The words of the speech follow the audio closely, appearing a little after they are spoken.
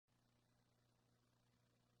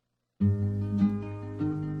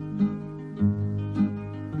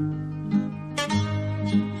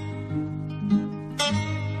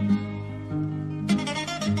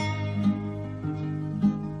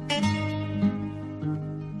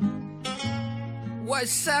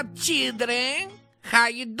What's up, children? How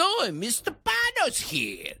you doing? Mr. Panos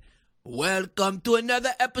here. Welcome to another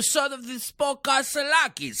episode of this podcast.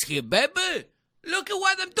 Salakis here, baby. Look at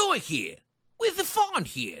what I'm doing here. With the phone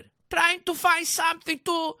here. Trying to find something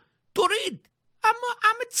to read. I'm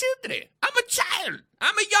a children. I'm a child.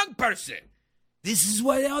 I'm a young person. This is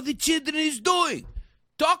what all the children is doing.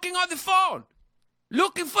 Talking on the phone.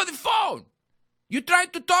 Looking for the phone. You trying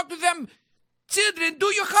to talk to them. Children, do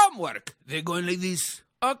your homework. They're going like this.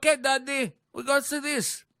 Okay, Daddy, we're going to see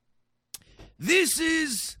this. This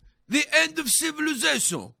is the end of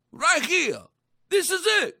civilization. Right here. This is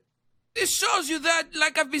it. This shows you that,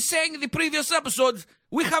 like I've been saying in the previous episodes,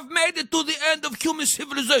 we have made it to the end of human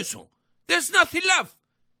civilization. There's nothing left.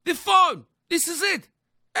 The phone. This is it.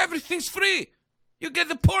 Everything's free. You get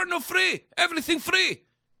the porno free. Everything free.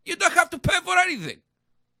 You don't have to pay for anything.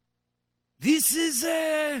 This is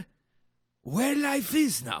where life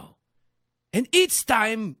is now. And each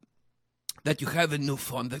time that you have a new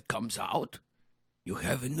phone that comes out, you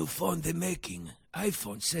have a new phone they're making.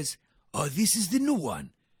 iPhone says, oh, this is the new one.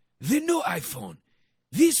 The new iPhone.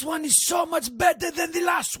 This one is so much better than the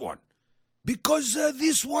last one. Because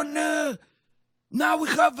this one, now we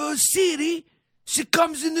have Siri. She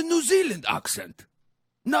comes in the New Zealand accent.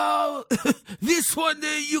 Now, this one,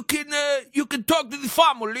 you can talk to the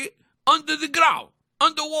family under the ground,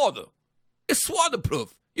 underwater. It's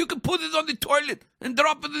waterproof. You can put it on the toilet and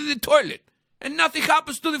drop it in the toilet, and nothing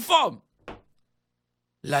happens to the phone.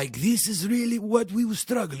 Like this is really what we were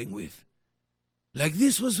struggling with. Like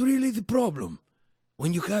this was really the problem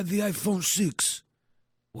when you had the iPhone 6.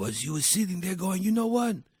 Was you were sitting there going, you know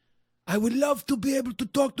what? I would love to be able to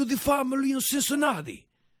talk to the family in Cincinnati,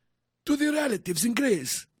 to the relatives in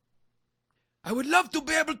Greece. I would love to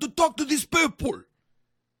be able to talk to these people.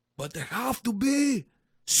 But I have to be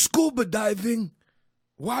scuba diving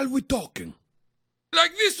while we're talking.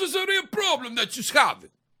 Like this was a real problem that you're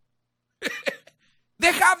having.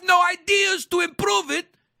 They have no ideas to improve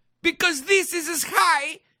it because this is as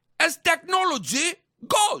high as technology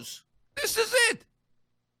goes. This is it.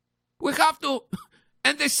 We have to,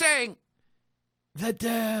 and they're saying that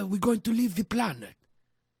we're going to leave the planet.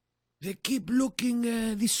 They keep looking,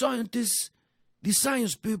 the scientists, the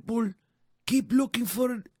science people keep looking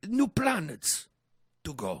for new planets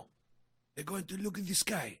to go. They're going to look at the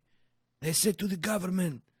sky. They said to the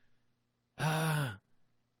government,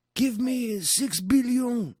 give me 6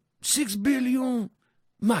 billion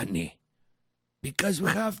money, because we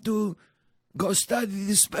have to go study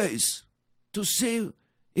the space to see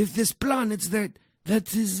if there's planets that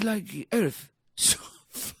is like Earth. So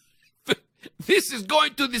this is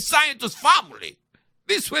going to the scientist family.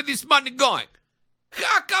 This is where this money going.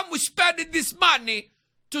 How come we spending this money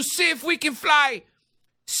to see if we can fly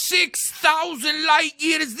 6,000 light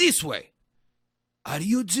years this way? Are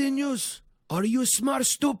you a genius? Are you a smart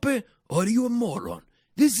stupid? Or are you a moron?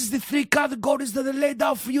 This is the 3 categories that I laid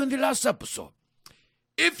out for you in the last episode.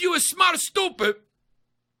 If you're a smart stupid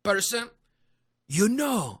person, you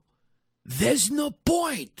know there's no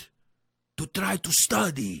point to try to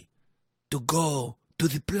study to go to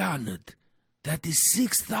the planet that is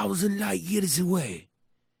 6,000 light years away.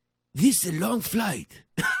 This is a long flight.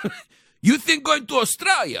 You think going to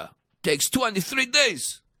Australia takes 23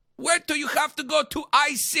 days? Where do you have to go to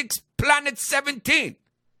I-6 Planet 17?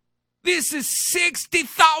 This is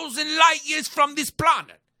 60,000 light years from this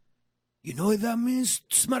planet. You know what that means,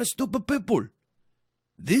 smart, stupid people?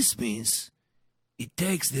 This means it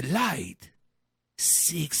takes the light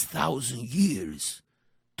 6,000 years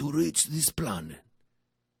to reach this planet.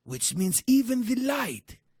 Which means even the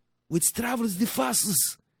light, which travels the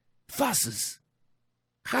fastest,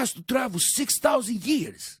 has to travel 6,000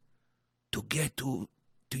 years to get to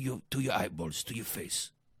your eyeballs, to your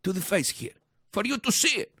face, to the face here, for you to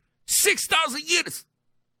see it. 6,000 years.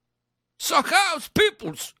 So how's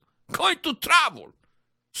people's going to travel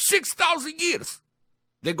 6,000 years?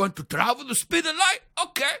 They're going to travel the speed of light?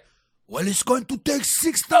 Okay. Well, it's going to take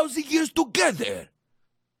 6,000 years to get there.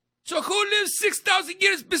 So who lives 6,000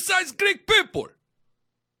 years besides Greek people?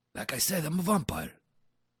 Like I said, I'm a vampire.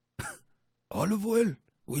 Olive oil,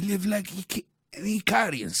 we live like the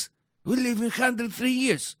Icarians. We live in 103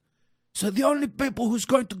 years. So the only people who's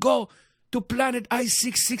going to go to planet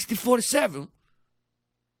I-6 64-7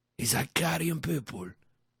 is Icarian people.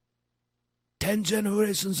 10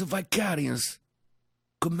 generations of Icarians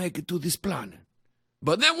could make it to this planet.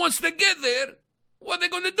 But then once they get there, what are they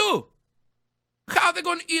going to do? How are they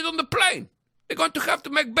going to eat on the plane? They're going to have to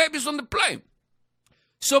make babies on the plane.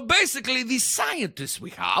 So basically, the scientists we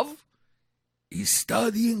have is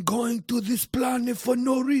studying going to this planet for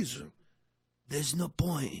no reason. There's no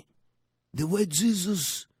point. the way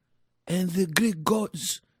Jesus and the Greek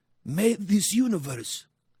gods made this universe.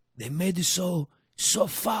 They made it so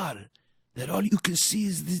far that all you can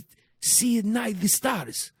see at night the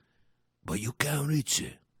stars, but you can't reach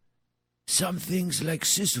it. Some things like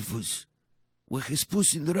Sisyphus, where he's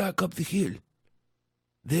pushing the rock up the hill.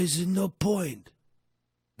 There's no point.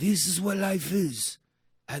 This is what life is.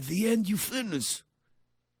 At the end, you finish.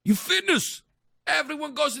 You finish.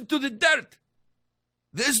 Everyone goes into the dirt.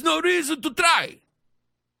 There's no reason to try.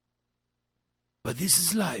 But this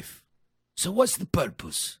is life. So what's the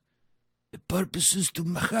purpose? The purpose is to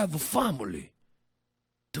have a family,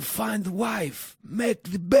 to find a wife, make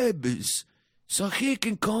the babies, so he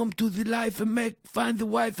can come to the life and find the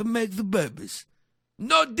wife and make the babies.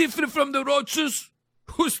 No different from the roaches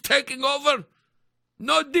who's taking over.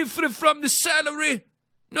 No different from the celery.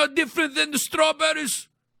 No different than the strawberries.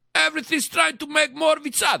 Everything's trying to make more of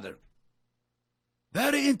each other.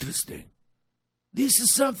 Very interesting. This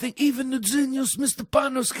is something even the genius Mr.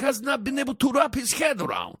 Panos has not been able to wrap his head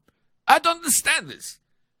around. I don't understand this.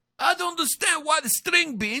 I don't understand why the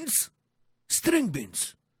string beans.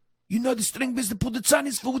 You know the string beans that put the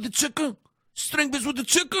Chinese food with the chicken? String beans with the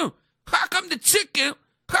chicken? How come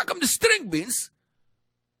the string beans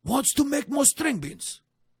wants to make more string beans?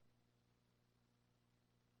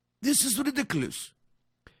 This is ridiculous.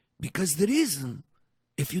 Because the reason,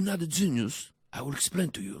 if you're not a genius, I will explain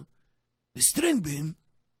to you. The string bean,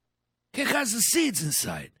 he has the seeds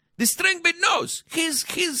inside. The string bean knows he's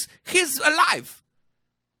alive.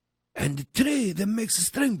 And the tree that makes the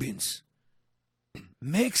string beans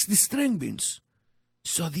makes the string beans.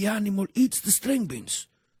 So the animal eats the string beans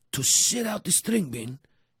to shit out the string bean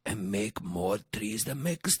and make more trees that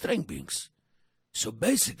make string beans. So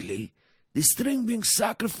basically, the string bean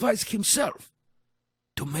sacrificed himself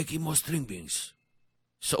to make more string beans.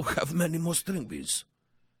 So have many more string beans.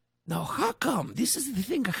 Now, how come? This is the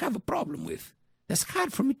thing I have a problem with. That's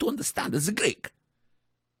hard for me to understand as a Greek.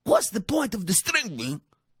 What's the point of the string bean?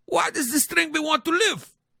 Why does the string bean want to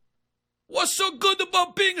live? What's so good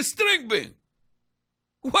about being a string bean?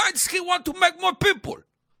 Why does he want to make more people?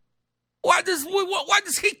 Why does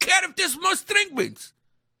he care if there's more string beans?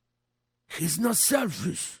 He's not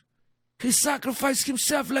selfish. He sacrificed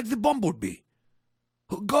himself like the bumblebee,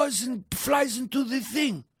 who goes and flies into the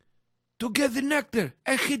thing to get the nectar,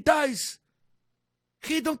 and he dies.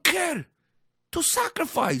 He don't care to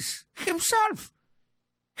sacrifice himself.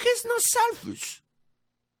 He's not selfish.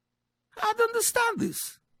 I don't understand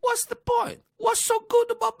this. What's the point? What's so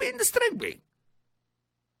good about being the string bean?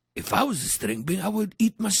 If I was a string bean, I would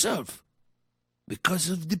eat myself because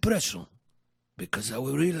of depression. Because I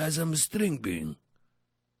will realize I'm a string bean.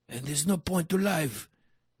 And there's no point to life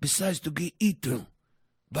besides to get eaten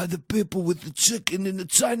by the people with the chicken in the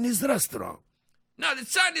Chinese restaurant. Now, the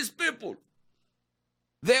Chinese people,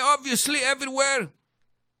 they're obviously everywhere,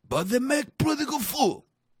 but they make pretty good food.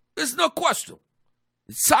 There's no question.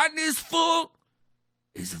 The Chinese food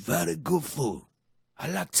is very good food. I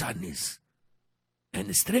like Chinese. And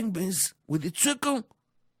the string beans with the chicken,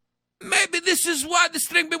 maybe this is why the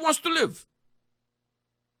string bean wants to live.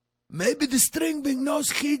 Maybe the string bean knows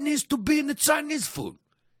he needs to be in the Chinese food.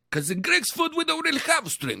 Because in Greek's food, we don't really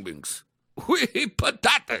have string beans. We eat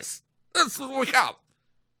potatoes. That's what we have.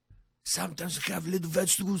 Sometimes we have little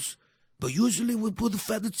vegetables, but usually we put the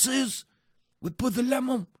feta cheese, we put the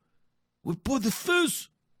lemon, we put the fish,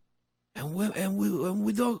 and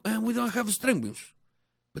we don't have string beans.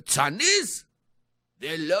 But Chinese,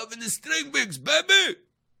 they're loving the string beans, baby.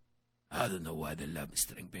 I don't know why they love the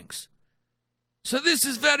string beans. So this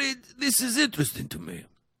is interesting to me,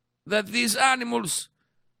 that these animals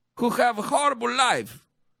who have a horrible life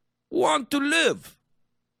want to live.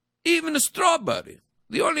 Even a strawberry.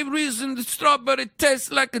 The only reason the strawberry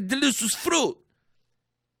tastes like a delicious fruit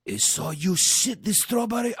is so you shit the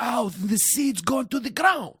strawberry out and the seeds go into the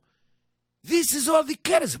ground. This is all he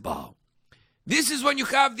cares about. This is when you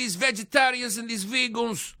have these vegetarians and these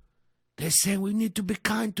vegans. They say we need to be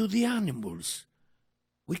kind to the animals.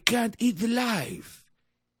 We can't eat the life.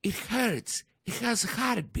 It hurts. It has a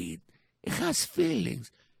heartbeat. It has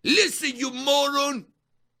feelings. Listen, you moron.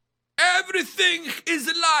 Everything is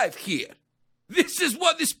alive here. This is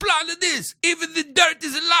what this planet is. Even the dirt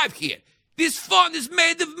is alive here. This phone is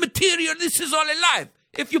made of material. This is all alive.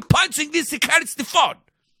 If you're punching this, it hurts the phone.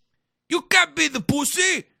 You can't be the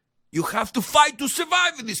pussy. You have to fight to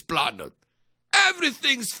survive in this planet.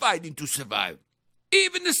 Everything's fighting to survive.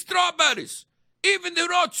 Even the strawberries. Even the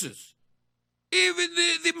roaches. Even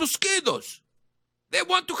the mosquitoes. They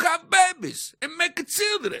want to have babies and make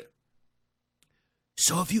children.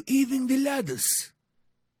 So if you're eating the lettuce,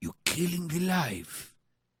 you're killing the life.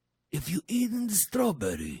 if you eating the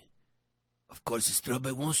strawberry, of course the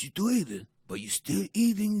strawberry wants you to eat it, but you're still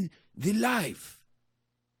eating the life.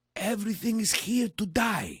 Everything is here to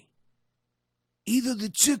die. Either the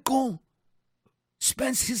chicken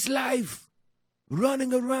spends his life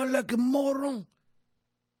running around like a moron,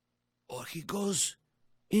 or he goes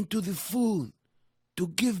into the food to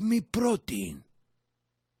give me protein,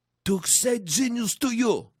 to say genius to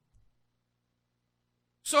you.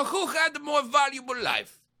 So who had the more valuable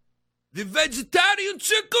life? The vegetarian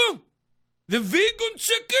chicken? The vegan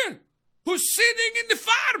chicken? Who's sitting in the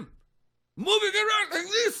farm? Moving around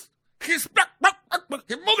like this? He's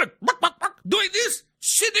moving, doing this?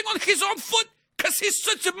 Sitting on his own foot? Because he's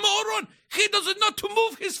such a moron. He doesn't know to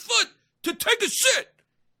move his foot to take a shit.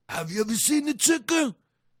 Have you ever seen a chicken?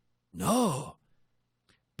 No.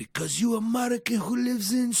 Because you American who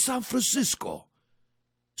lives in San Francisco.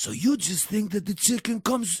 So you just think that the chicken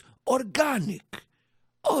comes organic.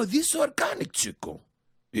 Oh, this organic chicken.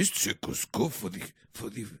 This chicken's good for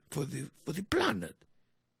the planet.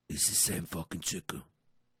 It's the same fucking chicken.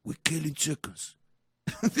 We're killing chickens.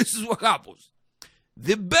 This is what happens.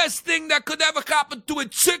 The best thing that could ever happen to a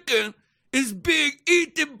chicken is being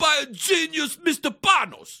eaten by a genius, Mr.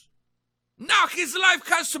 Panos. Now his life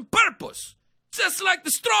has some purpose. Just like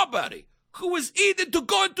the strawberry, who was eaten to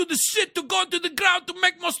go into the shit, to go into the ground to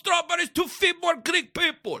make more strawberries, to feed more Greek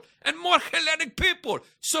people and more Hellenic people.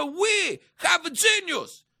 So we have a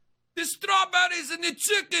genius. The strawberries and the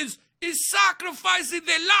chickens is sacrificing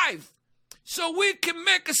their life. So we can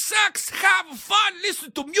make a sex, have fun,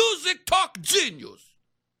 listen to music, talk genius.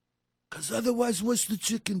 Because otherwise, what's the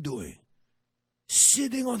chicken doing?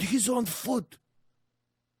 Sitting on his own foot.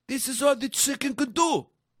 This is all the chicken could do.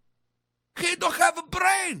 He don't have a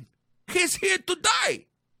brain. He's here to die.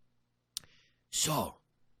 So,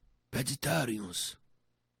 vegetarians,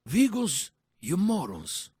 vegans, you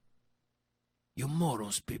morons. You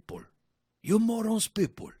morons, people. You morons,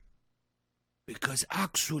 people. Because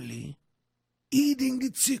actually, eating the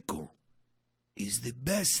chicken is the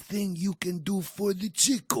best thing you can do for the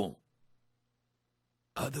chicken.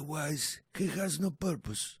 Otherwise, he has no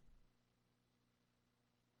purpose.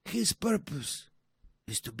 His purpose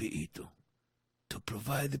is to be eaten, to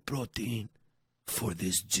provide the protein for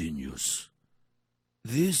this genius.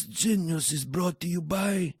 This genius is brought to you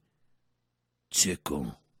by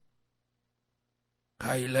chicken.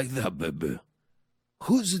 How you like that, baby?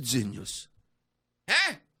 Who's a genius?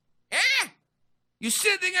 Huh? Huh? You're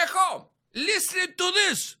sitting at home, listening to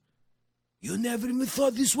this. You never even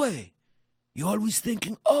thought this way. You're always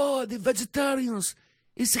thinking, oh, the vegetarians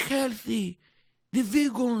is healthy. The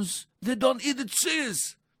vegans, they don't eat the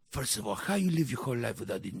cheese. First of all, how you live your whole life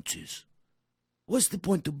without eating cheese? What's the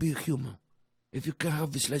point of being human if you can't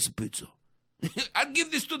have a slice of pizza? I'd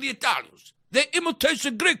give this to the Italians. They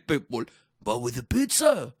imitation Greek people. But with the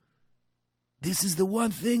pizza, this is the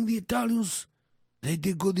one thing the Italians, they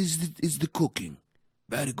do good is the cooking.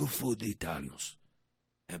 Very good food, the Italians.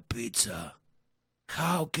 And pizza.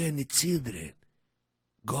 How can the children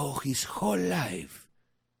go his whole life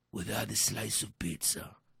without a slice of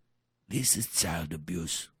pizza? This is child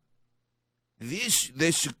abuse. This,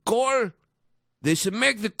 they should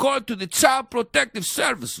make the call to the Child Protective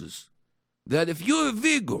Services that if you're a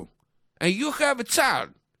vegan and you have a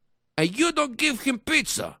child and you don't give him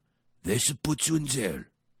pizza, they should put you in jail.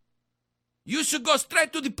 You should go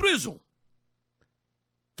straight to the prison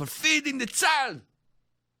for feeding the child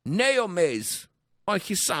mayonnaise on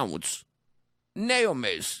his sandwich.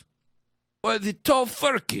 Mayonnaise. Or the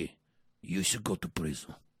tofurkey. You should go to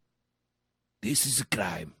prison. This is a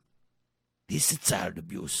crime. This is child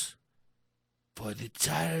abuse. For the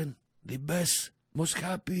child, the best, most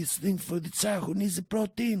happiest thing for the child who needs the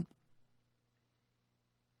protein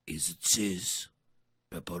is cheese,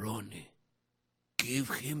 pepperoni. Give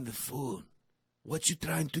him the food. What you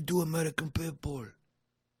trying to do, American people?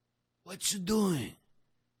 What you doing?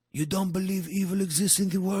 You don't believe evil exists in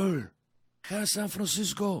the world. Huh, San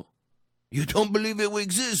Francisco? You don't believe it will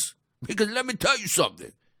exist? Because let me tell you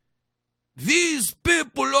something. These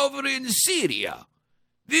people over in Syria,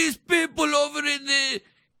 these people over in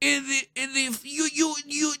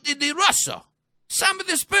Russia, some of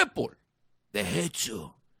these people, they hate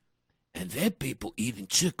you. And their people eating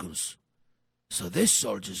chickens. So their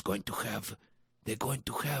soldiers they're going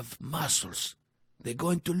to have muscles. They're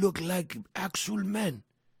going to look like actual men.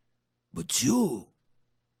 But you,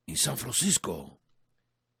 in San Francisco,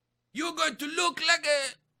 you're going to look like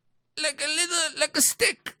a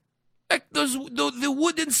stick. Like the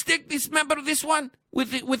wooden stick. Remember this one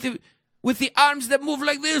with the arms that move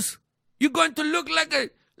like this? You're going to look like a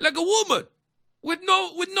woman with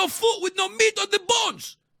no foot, with no meat on the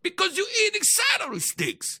bones. Because because you're eating celery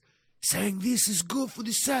sticks, saying this is good for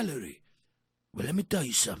the celery. Well, let me tell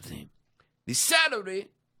you something. The celery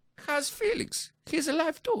has feelings. He's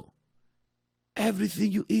alive too.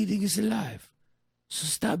 Everything you're eating is alive. So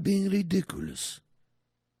stop being ridiculous.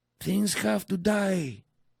 Things have to die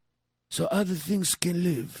so other things can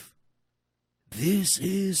live. This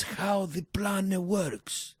is how the planet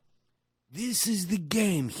works. This is the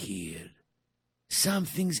game here. Some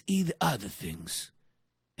things eat other things.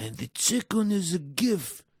 And the chicken is a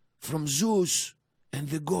gift from Zeus and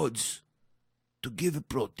the gods to give a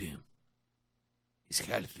protein. It's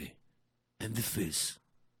healthy. And the fish.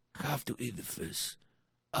 Have to eat the fish.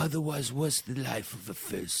 Otherwise, what's the life of a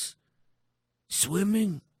fish?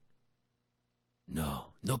 Swimming? No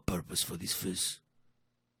purpose for this fish.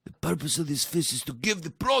 The purpose of this fish is to give the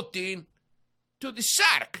protein to the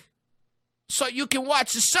shark. So you can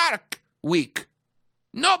watch the Shark Week.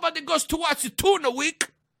 Nobody goes to watch the Tuna Week.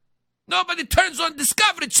 Nobody turns on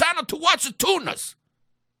Discovery Channel to watch the tunas.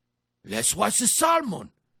 Let's watch the salmon.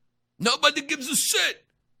 Nobody gives a shit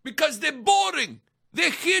because they're boring.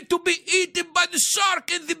 They're here to be eaten by the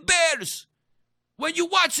shark and the bears. When you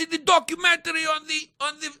watch the documentary on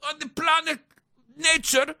the planet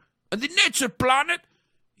Nature, on the Nature Planet,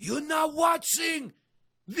 you're not watching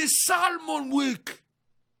the Salmon Week.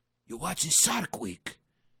 You're watching Shark Week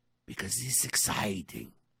because it's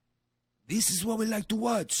exciting. This is what we like to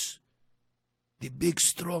watch. The big,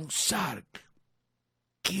 strong shark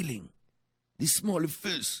killing the smaller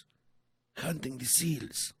fish, hunting the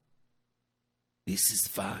seals. This is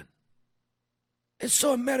fun. And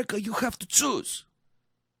so, America, you have to choose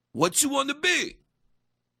what you want to be.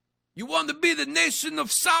 You want to be the nation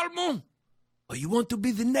of salmon, or you want to be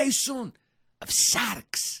the nation of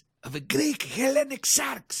sharks, of a Greek Hellenic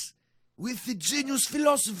sharks, with the genius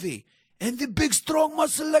philosophy and the big strong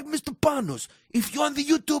muscle like Mr. Panos. If you're on the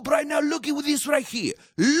YouTube right now, look at this right here.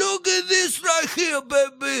 Look at this right here,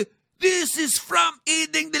 baby. This is from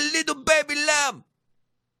eating the little baby lamb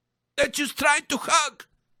that you're trying to hug.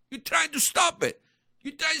 You're trying to stop it.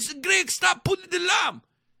 You're trying to say, Greg, stop putting the lamb.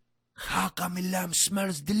 How come a lamb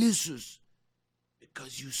smells delicious?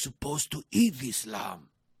 Because you're supposed to eat this lamb.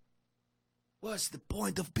 What's the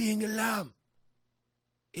point of being a lamb?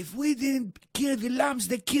 If we didn't kill the lambs,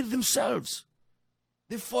 they kill themselves.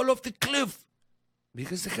 They fall off the cliff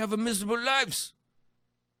because they have miserable lives.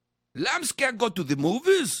 Lambs can't go to the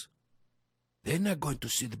movies. They're not going to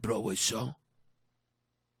see the Broadway show.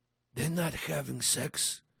 They're not having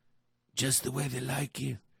sex just the way they like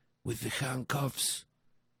it, with the handcuffs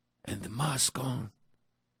and the mask on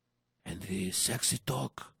and the sexy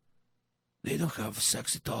talk. They don't have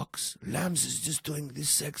sexy talks. Lambs is just doing this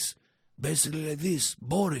sex basically like this,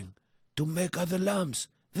 boring, to make other lambs.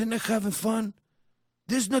 They're not having fun.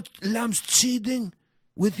 There's not lambs cheating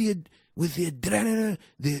with the adrenaline,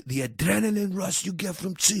 the adrenaline rush you get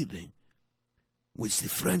from cheating, which the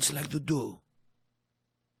French like to do.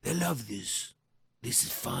 They love this. This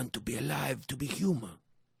is fun, to be alive, to be human.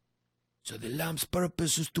 So the lamb's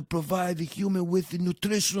purpose is to provide the human with the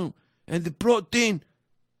nutrition and the protein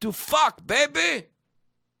to fuck, baby.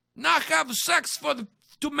 Not have sex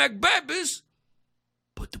to make babies,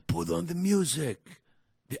 but to put on the music,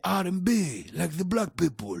 the R&B, like the black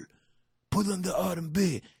people. Put on the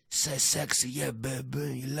R&B. Say sexy, yeah,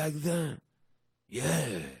 baby. You like that?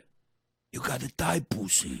 Yeah. You got a tight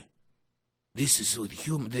pussy. This is what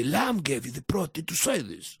the lamb gave you the protein to say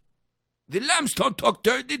this. The lambs don't talk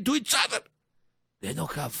dirty to each other. They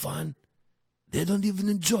don't have fun. They don't even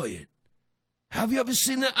enjoy it. Have you ever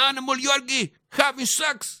seen an animal, Yorgi, having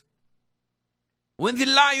sex? When the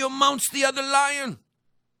lion mounts the other lion,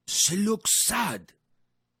 she looks sad.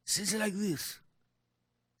 She's like this.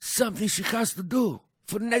 Something she has to do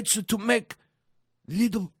for nature to make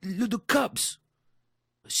little cubs.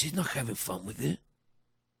 But she's not having fun with it.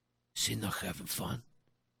 She's not having fun.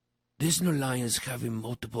 There's no lions having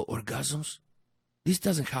multiple orgasms. This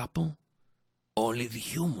doesn't happen. Only the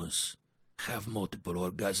humans have multiple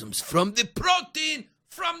orgasms from the protein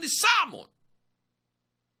from the salmon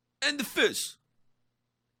and the fish.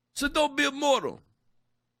 So don't be a moron.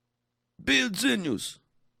 Be a genius.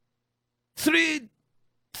 Three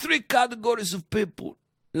categories of people,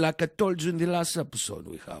 like I told you in the last episode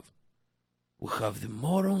we have. We have the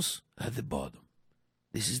morons at the bottom.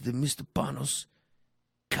 This is the Mr. Panos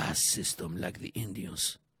caste system, like the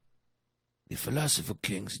Indians. The philosopher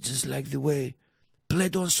kings, just like the way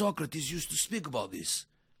Plato and Socrates used to speak about this.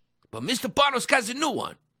 But Mr. Panos has a new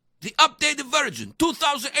one. The updated version,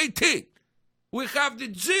 2018. We have the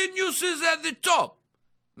geniuses at the top.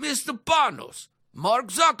 Mr. Panos, Mark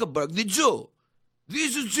Zuckerberg, the Jew.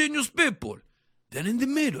 These are genius people. Then in the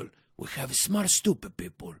middle, we have smart, stupid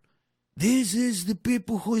people. This is the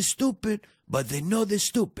people who are stupid, but they know they're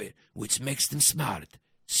stupid, which makes them smart.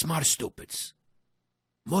 Smart stupids.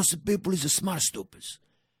 Most of the people is the smart stupids.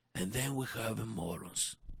 And then we have the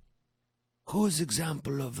morons. Who is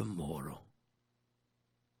example of a moron?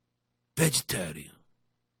 Vegetarian.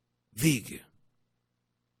 Vegan.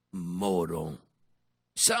 Moron.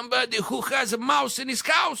 Somebody who has a mouse in his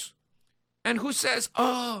house and who says,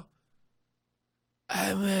 oh,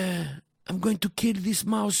 I'm going to kill this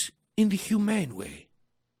mouse in the humane way.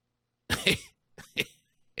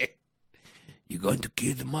 You're going to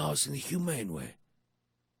kill the mouse in the humane way.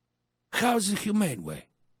 How's the humane way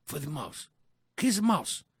for the mouse? He's a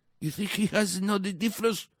mouse. You think he doesn't know the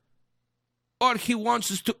difference? Or he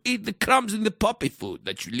wants us to eat the crumbs in the puppy food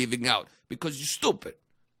that you're leaving out because you're stupid.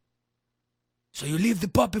 So you leave the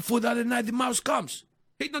puppy food out, and night the mouse comes.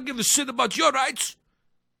 He don't give a shit about your rights.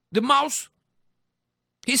 The mouse,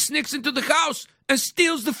 he sneaks into the house and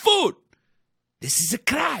steals the food. This is a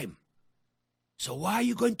crime. So why are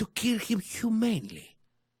you going to kill him humanely?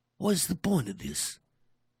 What's the point of this?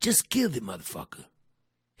 Just kill the motherfucker.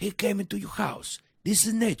 He came into your house. This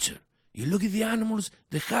is nature. You look at the animals,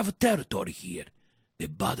 they have a territory here. They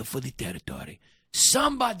battle for the territory.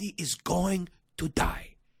 Somebody is going to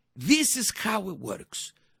die. This is how it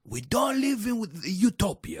works. We don't live in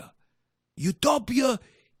utopia. Utopia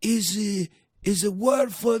is a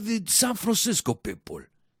word for the San Francisco people.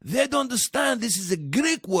 They don't understand this is a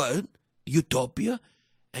Greek word, utopia,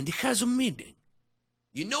 and it has a meaning.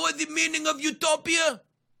 You know what the meaning of utopia?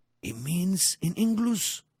 It means, in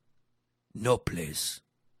English, no place.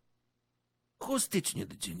 Who's teaching you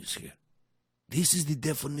the genius here? This is the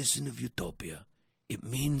definition of utopia. It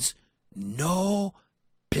means no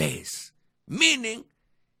place. Meaning,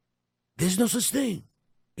 there's no such thing.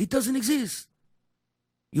 It doesn't exist.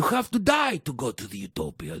 You have to die to go to the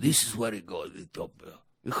utopia. This is where it goes, utopia.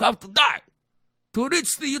 You have to die to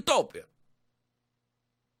reach the utopia.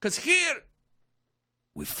 Because here,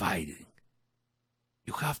 we're fighting.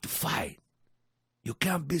 You have to fight. You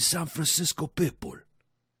can't be San Francisco people.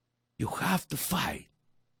 You have to fight.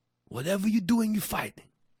 Whatever you're doing, you're fighting.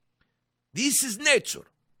 This is nature.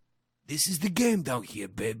 This is the game down here,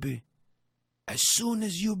 baby. As soon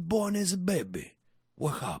as you're born as a baby,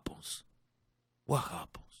 what happens? What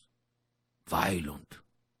happens? Violent.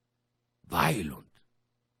 Violent.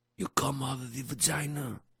 You come out of the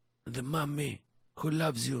vagina of the mommy who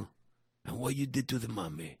loves you. And what you did to the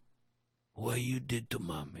mommy? What you did to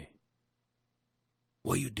mommy?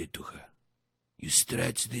 What you did to her? You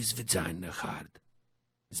stretch this vagina hard.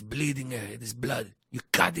 It's bleeding her, there's blood. You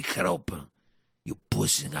cut her open. You're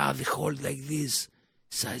pushing out the hole like this,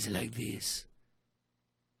 size like this.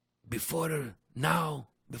 Before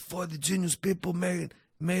the genius people made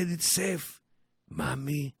it safe,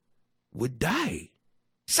 mommy would die.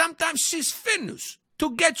 Sometimes she's finished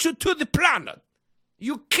to get you to the planet.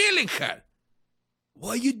 You're killing her.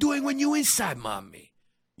 What are you doing when you're inside, mommy?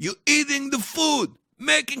 You're eating the food,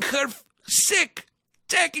 making her sick,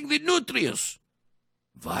 taking the nutrients.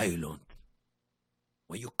 Violent.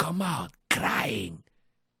 When you come out, crying.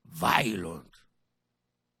 Violent.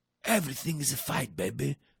 Everything is a fight,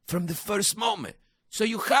 baby, from the first moment. So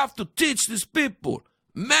you have to teach these people,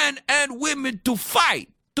 men and women, to fight,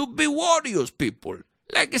 to be warriors, people,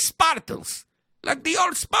 like Spartans. Like the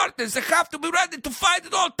old Spartans, they have to be ready to fight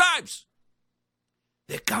at all times.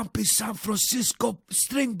 They can't be San Francisco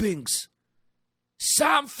string beans.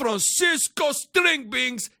 San Francisco string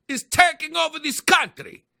beans is taking over this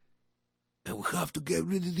country. And we have to get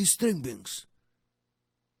rid of these string beans.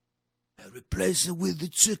 And replace it with the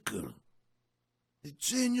chicken. The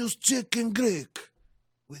genius chicken Greek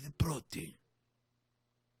with the protein.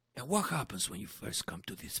 And what happens when you first come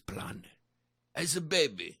to this planet? As a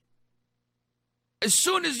baby. As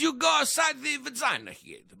soon as you go outside the vagina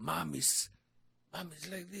here, the mommy's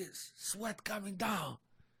like this, sweat coming down.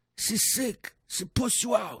 She's sick. She pushes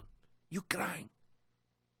you out. You're crying.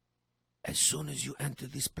 As soon as you enter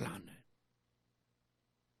this planet,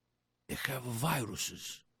 they have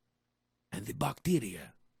viruses. And the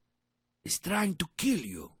bacteria is trying to kill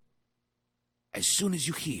you. As soon as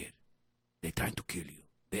you hear, they're trying to kill you.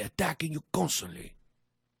 They're attacking you constantly.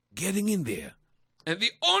 Getting in there. And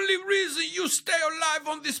the only reason you stay alive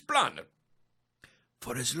on this planet,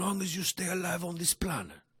 for as long as you stay alive on this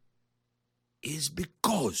planet, is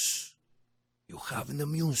because you have an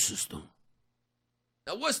immune system.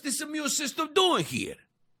 Now what's this immune system doing here?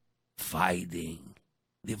 Fighting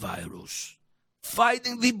the virus.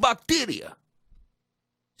 Fighting the bacteria.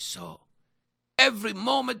 So, every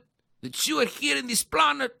moment that you are here in this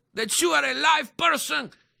planet, that you are a live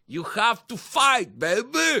person, You have to fight,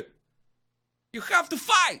 baby. You have to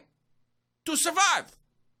fight to survive.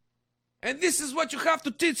 And this is what you have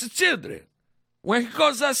to teach the children. When he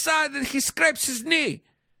goes outside and he scrapes his knee.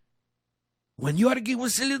 When Yorgi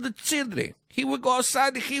was a little children, he would go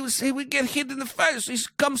outside and he would get hit in the face. He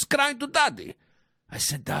comes crying to daddy. I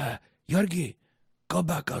said, Yorgi, go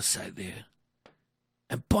back outside there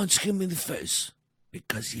and punch him in the face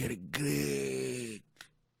because you're great.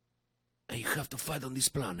 And you have to fight on this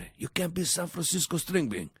planet. You can't be San Francisco string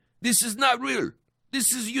bean. This is not real.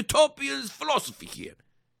 This is utopian philosophy here.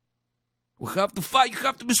 We have to fight. You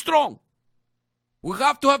have to be strong. We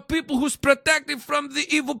have to have people who's protected from the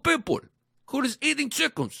evil people who is eating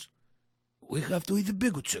chickens. We have to eat the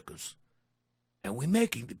bigger chickens. And we're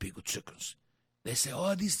making the bigger chickens. They say,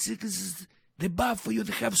 oh, these chickens, they bad for you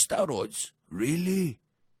to have steroids. Really?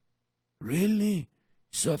 Really?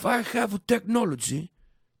 So if I have a technology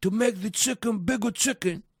to make the chicken bigger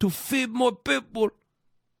chicken to feed more people,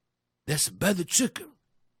 that's a better chicken.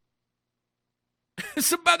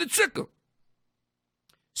 It's a better chicken.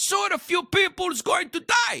 So a few people is going to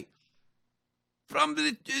die from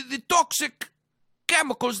the toxic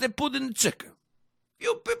chemicals they put in the chicken.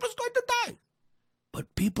 Few people is going to die.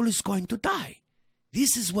 But people is going to die.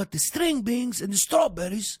 This is what the string beans and the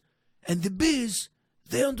strawberries and the bees,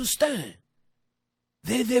 they understand.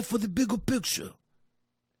 They're there for the bigger picture.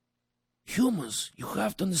 Humans, you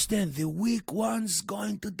have to understand, the weak ones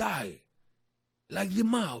going to die. Like the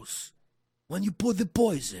mouse. When you put the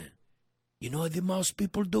poison, you know what the mouse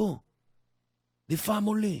people do? The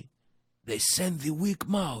family, they send the weak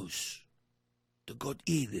mouse to go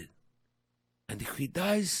eat it. And if he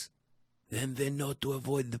dies, then they know to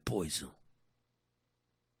avoid the poison.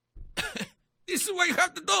 This is what you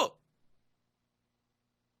have to do.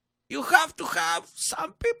 You have to have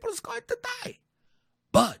some people's going to die.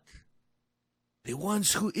 But the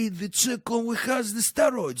ones who eat the chicken which has the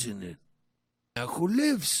steroids in it, and who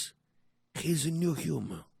lives, he's a new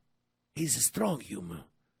human. He's a strong human.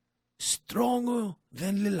 Stronger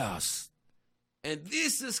than the last. And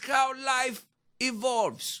this is how life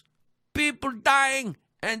evolves. People dying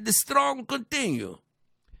and the strong continue.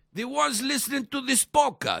 The ones listening to this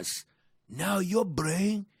podcast, now your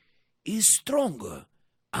brain is stronger.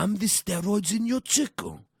 I'm the steroids in your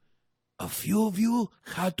chicken. A few of you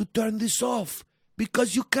had to turn this off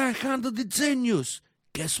because you can't handle the genius.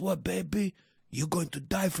 Guess what, baby? You're going to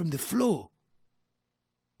die from the flu.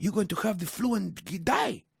 You're going to have the flu and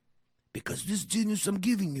die. Because this genius I'm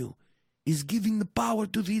giving you is giving the power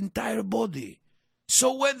to the entire body.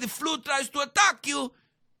 So when the flu tries to attack you,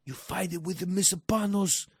 you fight it with the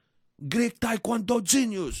Misopanos Greek Taekwondo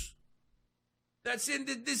genius. That's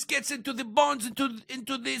this gets into the bones, into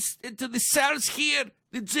the cells here,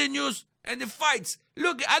 the genius, and the fights.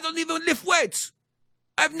 Look, I don't even lift weights.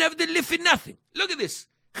 I've never did lifting nothing. Look at this.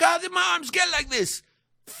 How did my arms get like this?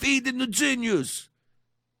 Feeding the genius.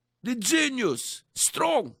 The genius.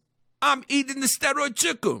 Strong. I'm eating the steroid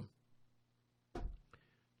chicken.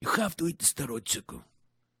 You have to eat the steroid chicken.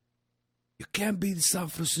 You can't be the San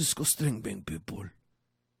Francisco string bean people.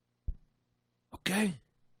 Okay?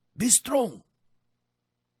 Be strong.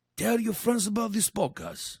 Tell your friends about this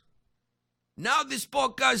podcast. Now this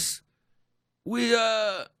podcast,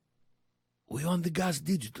 we're on the Gas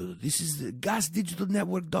Digital. This is the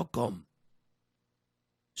gasdigitalnetwork.com.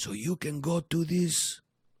 So you can go to this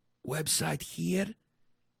website here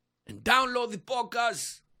and download the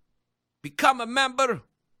podcast, become a member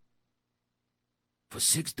for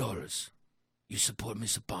 $6. You support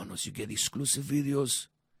Mr. Panos. You get exclusive videos.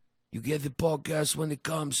 You get the podcast when it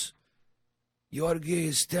comes. Jorge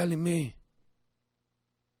is telling me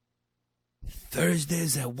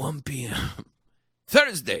Thursdays at 1 p.m.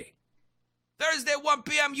 Thursday 1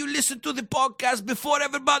 p.m. you listen to the podcast before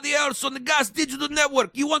everybody else on the Gas Digital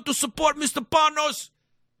Network. You want to support Mr. Panos?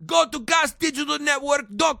 Go to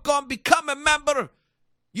gasdigitalnetwork.com, become a member,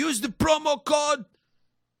 use the promo code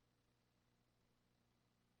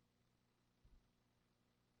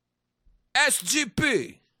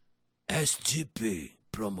SGP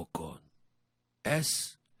promo code.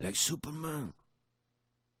 S like Superman.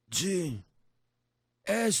 G.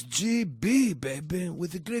 SGB, baby.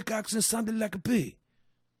 With the Greek accent sounding like a P.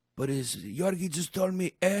 But Yorgi just told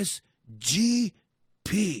me SGP.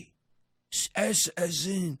 S as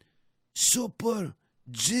in super.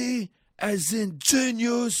 G as in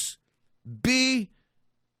genius. B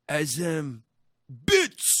as in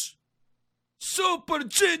bitch. Super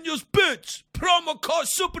genius bitch. Promo code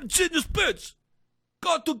super genius bitch.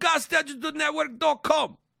 Go to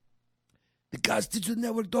gasdigitalnetwork.com. The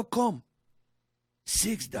gasdigitalnetwork.com.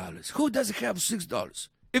 $6. Who doesn't have $6?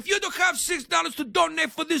 If you don't have $6 to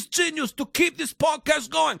donate for this genius to keep this podcast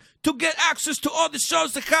going, to get access to all the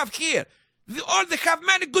shows they have here, they have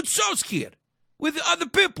many good shows here with the other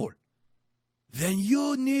people, then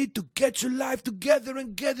you need to get your life together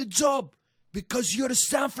and get a job, because you're a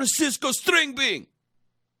San Francisco string bean.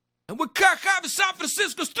 And we can't have a San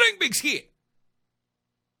Francisco string beans here.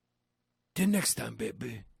 Till next time,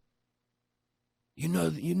 baby. You know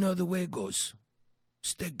the way it goes.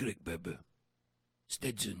 Stay Greek, baby.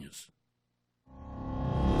 Stay genius.